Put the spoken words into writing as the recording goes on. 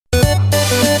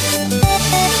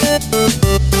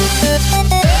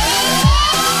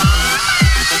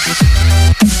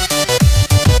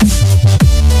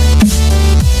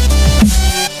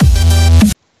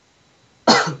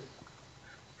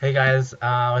Hey guys,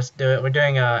 let's do it. We're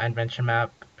doing an adventure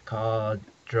map called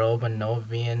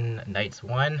Drobnovian Knights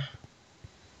I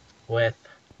with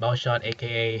Mouseshut,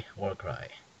 aka WarCry.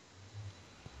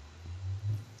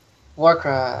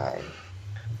 WarCry.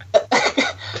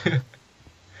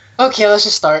 Okay, let's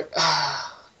just start.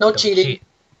 No Don't cheating. cheat.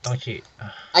 Don't cheat.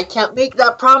 I can't make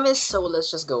that promise, so let's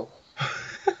just go.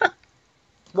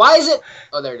 Why is it?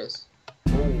 Oh, there it is.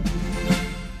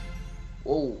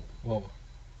 Whoa. Whoa.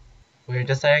 We're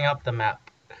just setting up the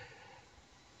map.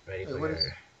 Ready Wait, for what your...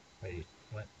 is... Ready.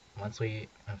 What? Once we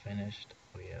have finished,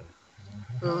 we have...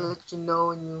 We'll let you know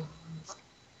when you...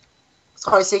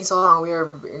 Sorry, saying so long. We are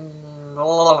in...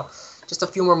 Just a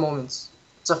few more moments.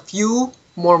 It's a few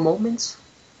more moments?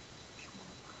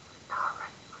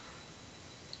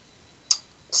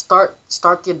 Start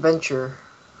the adventure.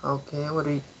 Okay, what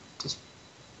do you... Just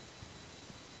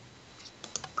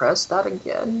press that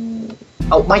again.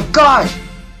 Oh my gosh!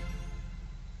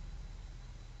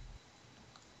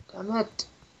 Damn it.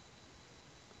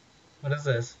 What is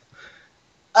this?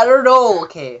 I don't know.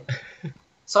 Okay.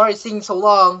 Sorry it's taking so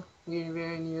long. We're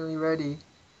very nearly ready.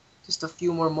 Just a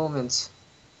few more moments.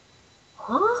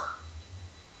 Huh?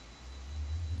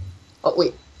 Oh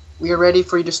wait. We are ready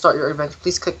for you to start your adventure.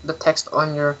 Please click the text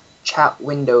on your chat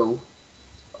window.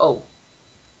 Oh.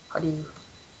 How do you...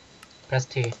 Press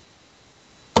T.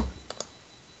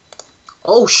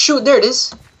 Oh shoot, there it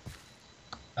is.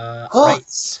 Oh, Right.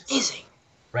 it's amazing.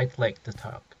 Right click to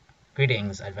talk.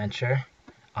 Greetings, adventure.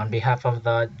 On behalf of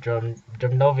the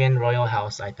Drobnovian Royal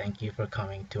House, I thank you for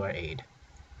coming to our aid.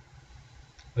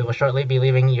 We will shortly be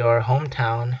leaving your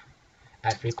hometown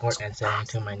at Freeport and sailing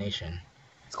to my nation.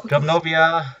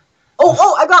 Drobnovia!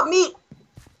 Oh, I got meat!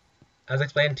 As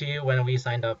explained to you when we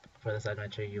signed up for this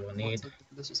adventure, you will need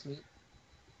Delicious meat.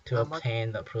 to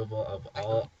obtain the approval of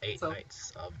all 8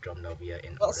 knights of Drobnovia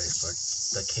in order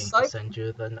for the king to send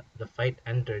you the fight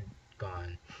entered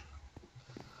gone.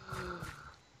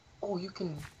 Oh, you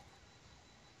can...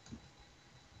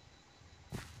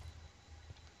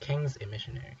 King's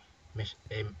emissary.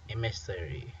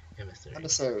 Emissary.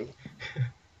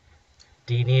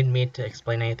 Do you need me to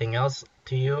explain anything else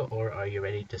to you, or are you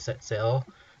ready to set sail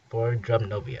for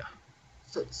Drobnovia?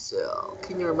 Set sail.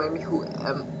 Can you remind me who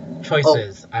am...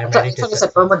 Choices. Oh, I'm ready to set sail.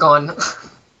 Ermagon.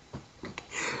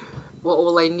 What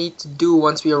will I need to do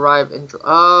once we arrive in...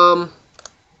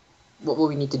 What will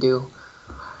we need to do?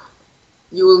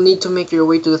 You will need to make your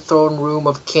way to the throne room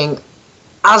of King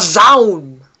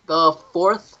Azaun the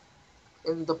 4th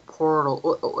in the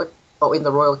portal. Oh, in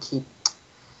the royal keep.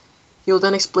 He will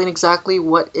then explain exactly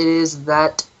what it is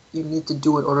that you need to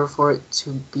do in order for it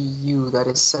to be you that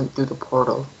is sent through the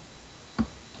portal.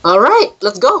 Alright,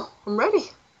 let's go. I'm ready.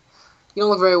 You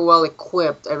don't look very well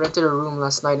equipped. I rented a room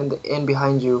last night in the inn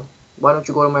behind you. Why don't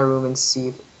you go to my room and see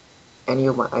if any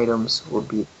of my items will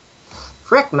be...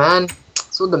 Frick, man.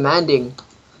 So demanding.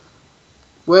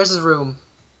 Where's his room?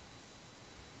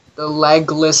 The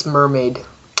legless mermaid.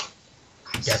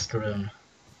 Nice. Guest room.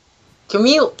 Can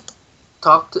we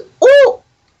talk to... Oh!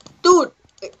 Dude!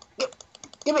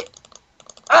 Give me...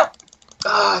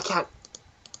 I can't.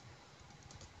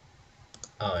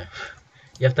 Oh,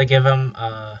 you have to give him,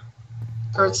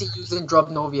 Currency used in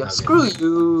Drobnovia. Okay. Screw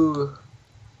you!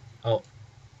 Oh.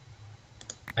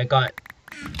 I got...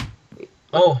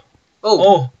 Oh,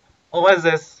 what is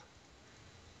this?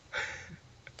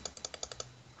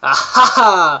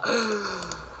 Ahaha!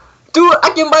 Dude,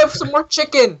 I can buy some more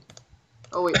chicken!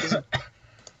 Oh wait, is it...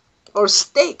 Or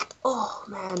steak! Oh,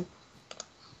 man.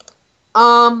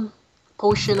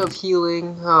 Potion of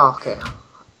healing. Oh, okay.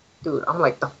 Dude, I'm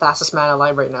like the fastest man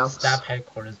alive right now. Staff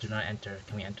headquarters, do not enter.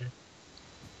 Can we enter?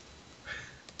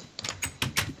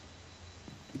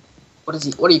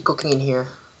 What are you cooking in here?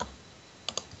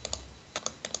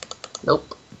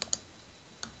 Nope.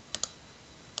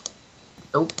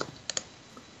 Nope.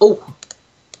 Oh!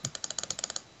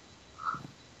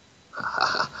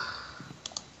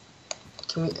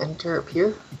 Can we enter up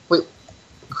here? Wait.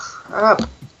 Crap.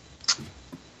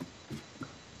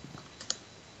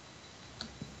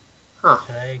 Huh.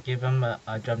 Should I give him a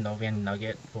Drobnovian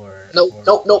nugget for... Nope.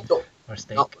 Or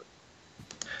steak? Nope.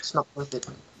 It's not worth it.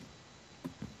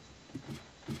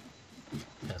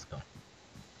 Let's go.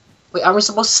 Wait, are we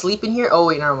supposed to sleep in here? Oh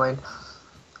wait, never mind.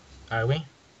 Are we?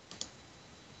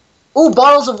 Ooh,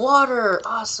 bottles of water!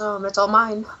 Awesome, it's all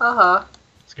mine. Haha.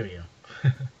 Screw you.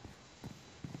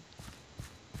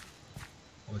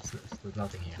 What's this? There's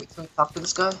nothing here. Wait, can we talk to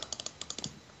this guy?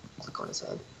 Click on his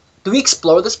head. Do we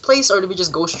explore this place or do we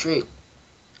just go straight?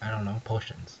 I don't know,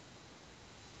 potions.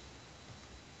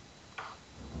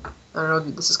 I don't know,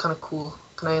 dude, this is kind of cool.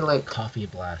 Can I, like... Coffee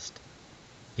Blast.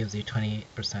 Gives you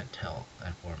 20% health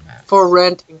and 4 max. For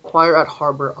rent, inquire at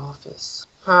harbor office.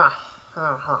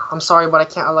 I'm sorry, but I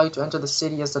can't allow you to enter the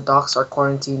city as the docks are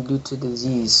quarantined due to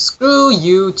disease. Screw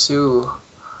you too.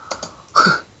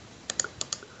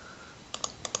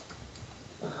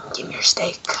 Give me your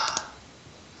steak.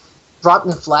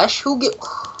 Rotten flesh? Who get...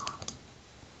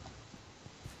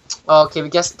 Oh, okay, we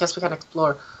guess we can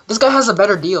explore. This guy has a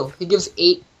better deal. He gives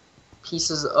 8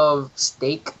 pieces of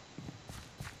steak.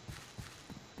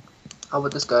 How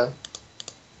about this guy?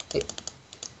 Hey.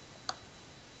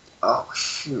 Oh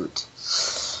shoot.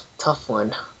 Tough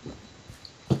one.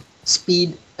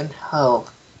 Speed and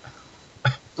health.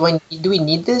 Do we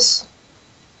need this?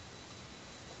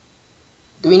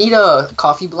 Do we need a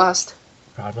coffee blast?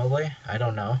 Probably. I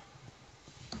don't know.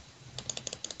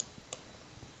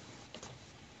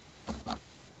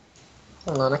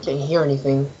 Hold on, I can't hear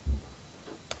anything.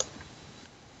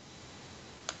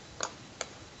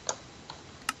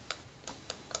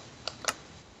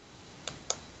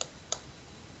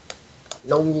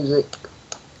 No music,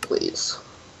 please.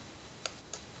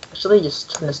 Should I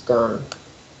just turn this down?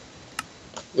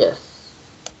 Yes.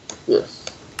 Yes.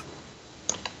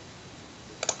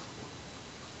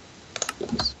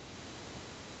 Yes.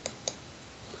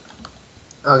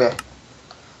 Okay.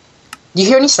 Do you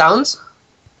hear any sounds?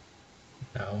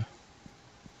 No.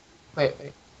 Wait.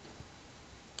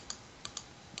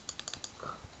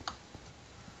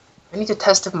 I need to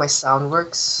test if my sound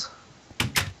works.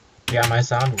 Yeah, my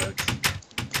sound works.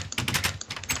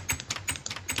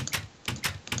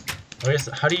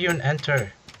 How do you even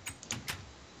enter?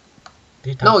 Do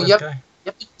you talk to this guy?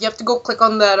 You have to go click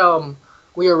on that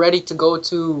we are ready to go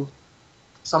to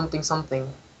something.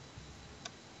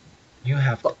 You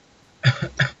have to.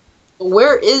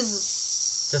 Where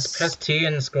is... Just press T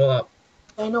and scroll up.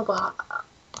 I know, but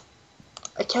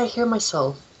I can't hear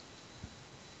myself.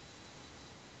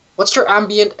 What's your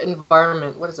ambient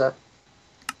environment? What is that?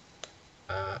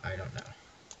 I don't know.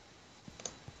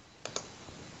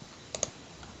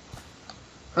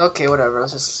 Okay, whatever.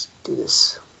 Let's just do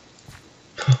this.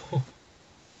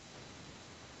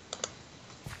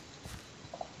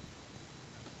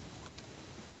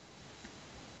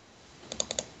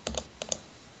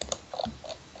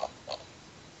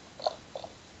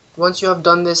 Once you have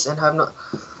done this and have not...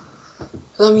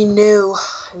 Let me know,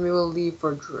 and we will leave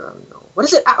for Drobno. What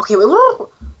is it? Ah, okay, wait.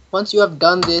 Once you have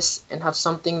done this and have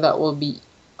something that will be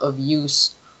of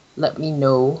use, let me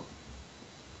know.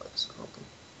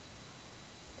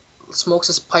 Smokes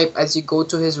his pipe as you go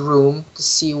to his room to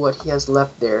see what he has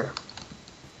left there.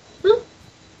 We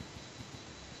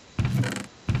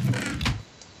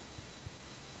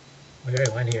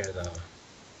already went here though.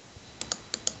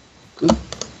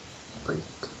 Break.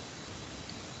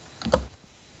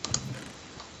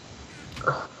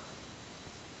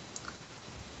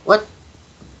 What?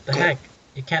 The heck?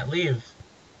 You can't leave.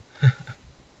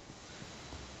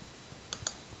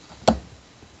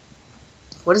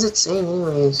 What is it saying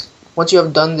anyways? Once you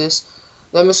have done this,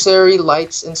 the emissary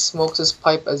lights and smokes his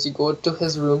pipe as you go to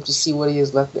his room to see what he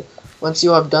has left there. Once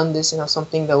you have done this and have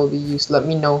something that will be used, let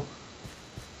me know.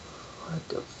 What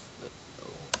the flip?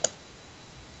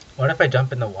 What if I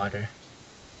jump in the water?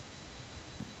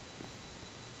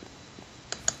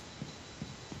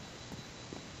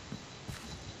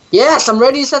 Yes, I'm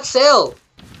ready to set sail!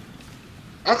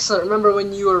 Excellent. Remember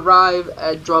when you arrive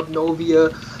at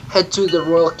Drobnovia, head to the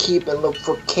royal keep and look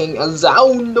for King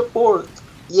Azaun the Fourth.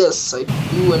 Yes, I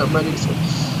do, and I'm ready to set.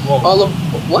 Whoa. All of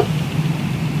what?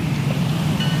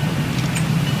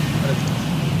 What is this?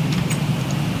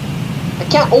 I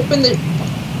can't open the...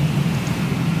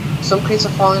 Some crates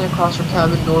are falling across your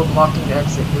cabin door, blocking the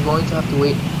exit. You're going to have to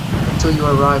wait until you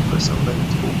arrive for somebody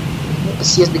to open it. The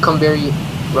sea has become very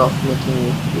rough, making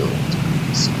me feel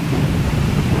tense.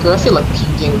 Dude, I feel like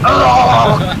puking.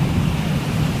 Oh!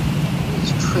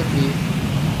 It's trippy.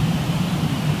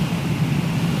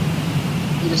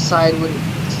 You decide when to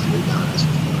lay down.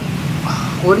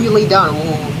 Where do you lay down? Whoa.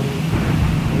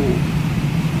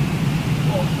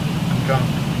 Whoa. I'm drunk.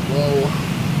 Whoa.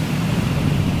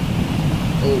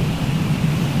 Oh.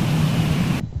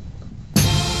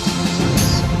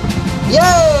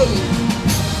 Yay!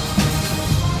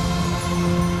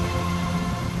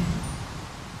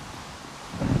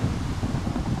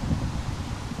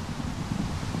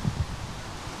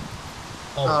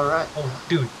 Oh. Alright. Oh,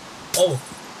 dude. Oh.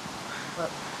 What?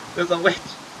 There's a witch.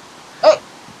 Hey!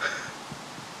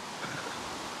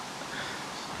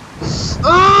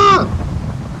 Ah!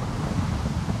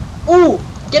 Ooh!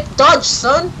 Get dodged,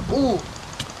 son! Ooh.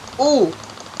 Ooh.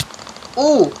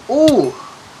 Ooh. Ooh.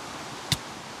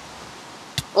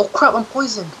 Oh crap, I'm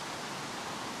poisoned.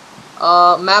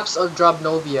 Maps of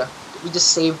Drobnovia. We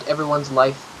just saved everyone's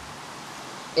life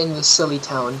in this silly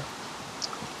town.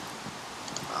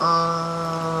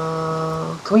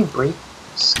 Can we break?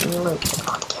 Can we like?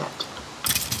 Oh, I can't.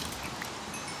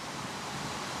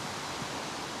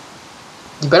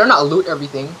 You better not loot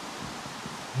everything.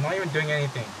 I'm not even doing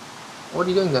anything. What are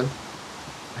you doing then?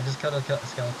 I just killed a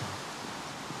skeleton.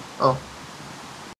 Oh.